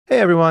Hey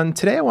everyone,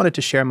 today I wanted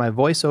to share my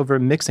voiceover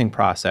mixing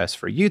process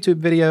for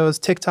YouTube videos,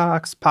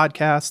 TikToks,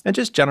 podcasts, and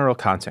just general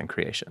content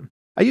creation.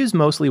 I use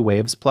mostly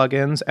Waves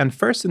plugins, and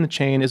first in the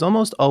chain is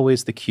almost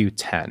always the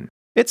Q10.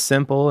 It's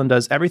simple and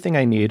does everything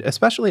I need,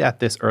 especially at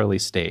this early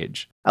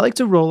stage. I like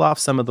to roll off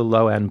some of the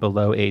low end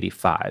below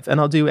 85, and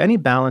I'll do any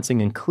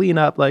balancing and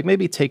cleanup, like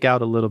maybe take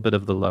out a little bit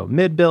of the low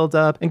mid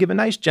buildup and give a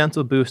nice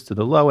gentle boost to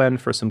the low end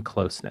for some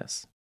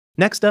closeness.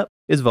 Next up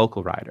is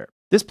Vocal Rider.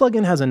 This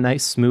plugin has a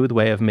nice smooth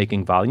way of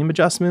making volume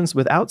adjustments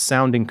without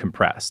sounding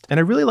compressed, and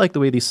I really like the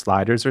way these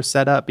sliders are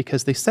set up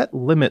because they set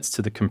limits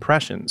to the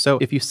compression. So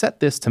if you set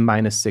this to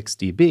 -6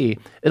 dB,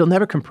 it'll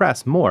never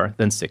compress more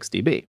than 6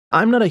 dB.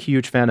 I'm not a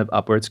huge fan of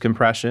upwards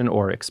compression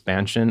or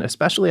expansion,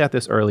 especially at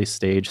this early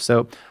stage,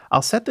 so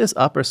I'll set this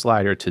upper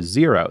slider to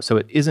 0 so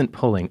it isn't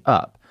pulling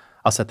up.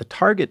 I'll set the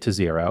target to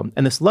 0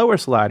 and this lower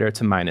slider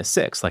to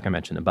 -6 like I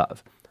mentioned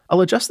above. I'll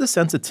adjust the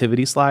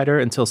sensitivity slider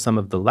until some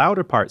of the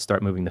louder parts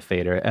start moving the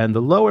fader and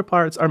the lower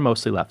parts are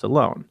mostly left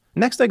alone.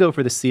 Next I go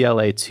for the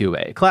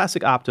CLA2A,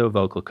 Classic Opto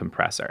Vocal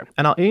Compressor,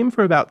 and I'll aim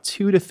for about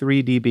 2 to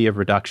 3 dB of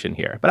reduction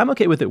here, but I'm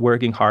okay with it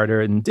working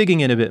harder and digging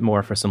in a bit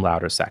more for some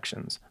louder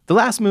sections. The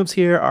last moves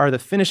here are the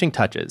finishing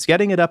touches,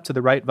 getting it up to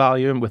the right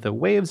volume with a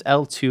Waves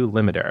L2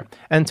 limiter,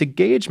 and to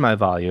gauge my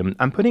volume,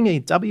 I'm putting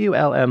a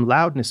WLM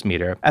loudness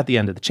meter at the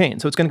end of the chain,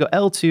 so it's going to go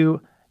L2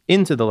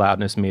 into the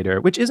loudness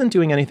meter, which isn't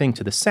doing anything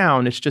to the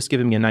sound, it's just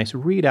giving me a nice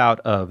readout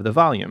of the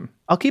volume.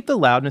 I'll keep the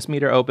loudness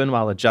meter open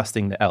while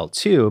adjusting the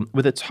L2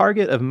 with a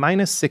target of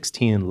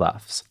 -16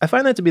 LUFS. I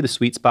find that to be the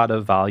sweet spot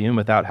of volume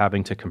without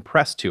having to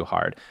compress too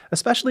hard,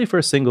 especially for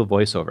single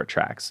voiceover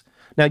tracks.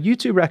 Now,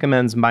 YouTube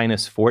recommends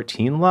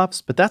 -14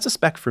 LUFS, but that's a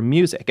spec for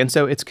music, and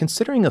so it's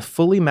considering a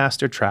fully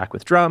mastered track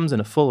with drums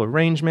and a full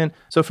arrangement.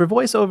 So for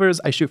voiceovers,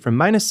 I shoot for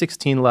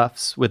 -16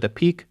 LUFS with a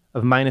peak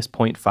of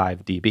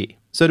 -0.5 dB.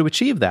 So to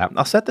achieve that,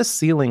 I'll set the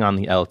ceiling on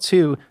the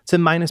L2 to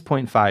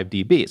 -0.5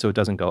 dB so it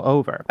doesn't go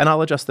over, and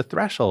I'll adjust the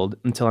threshold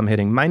until I'm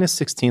hitting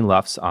 -16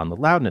 LUFS on the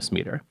loudness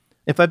meter.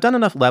 If I've done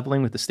enough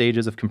leveling with the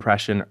stages of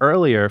compression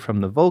earlier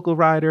from the Vocal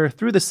Rider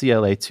through the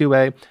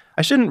CLA2A,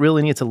 I shouldn't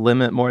really need to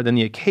limit more than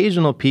the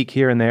occasional peak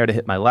here and there to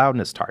hit my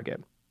loudness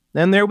target.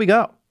 And there we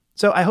go.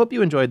 So I hope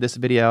you enjoyed this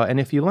video,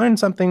 and if you learned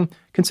something,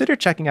 consider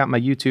checking out my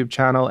YouTube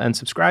channel and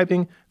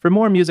subscribing for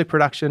more music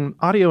production,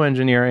 audio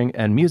engineering,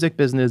 and music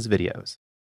business videos.